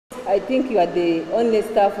I think you are the only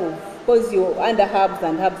staff because you're under hubs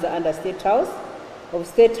and hubs are under State House,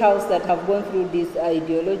 that have gone through this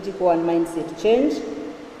ideological and mindset change.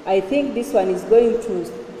 I think this one is going to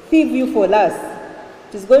thieve you for us.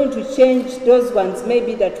 It is going to change those ones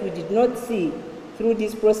maybe that we did not see through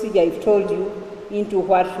this procedure I've told you into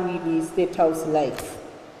what really State House likes.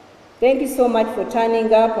 Thank you so much for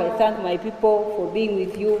turning up. I thank my people for being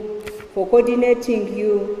with you, for coordinating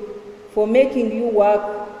you, for making you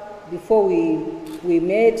work before we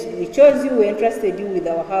met. We chose you, we entrusted you with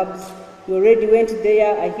our hubs. You already went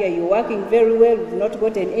there. I hear you're working very well. We've not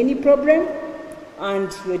gotten any problem, and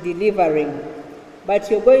you're delivering. But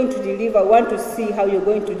you're going to deliver. I want to see how you're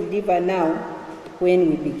going to deliver now when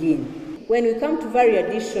we begin. When we come to value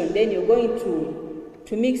addition, then you're going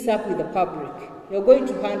to mix up with the public. You're going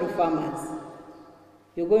to handle farmers.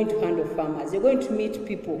 You're going to handle farmers. You're going to meet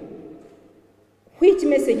people. Which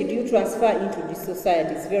message do you transfer into this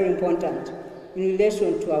society? It's very important in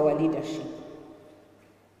relation to our leadership.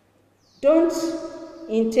 Don't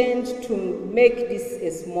intend to make this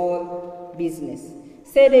a small business.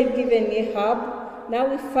 Say they've given me a hub.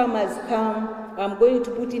 Now if farmers come, I'm going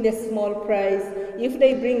to put in a small price. If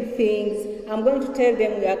they bring things, I'm going to tell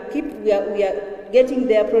them we are getting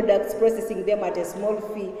their products, processing them at a small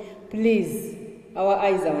fee. Please, our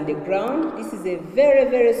eyes are on the ground. This is a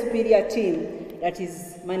very, very superior team that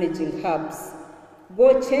is managing hubs.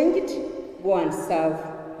 Go change it, go and serve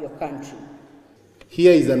your country.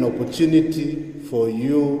 Here is an opportunity for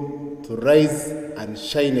you to rise and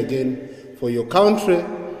shine again for your country,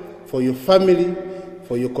 for your family,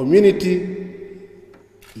 for your community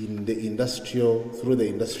in the through the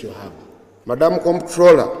industrial hub. Madam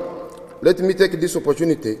Comptroller, let me take this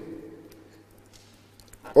opportunity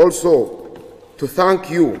also to thank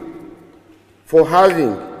you for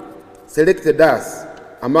having selected us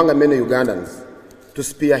among many Ugandans to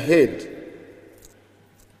spearhead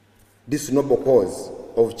this noble cause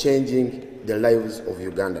of changing the lives of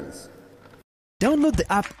Ugandans. Download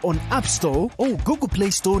the app on App Store or Google Play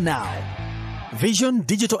Store now. Vision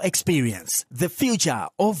Digital Experience, the future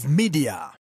of media.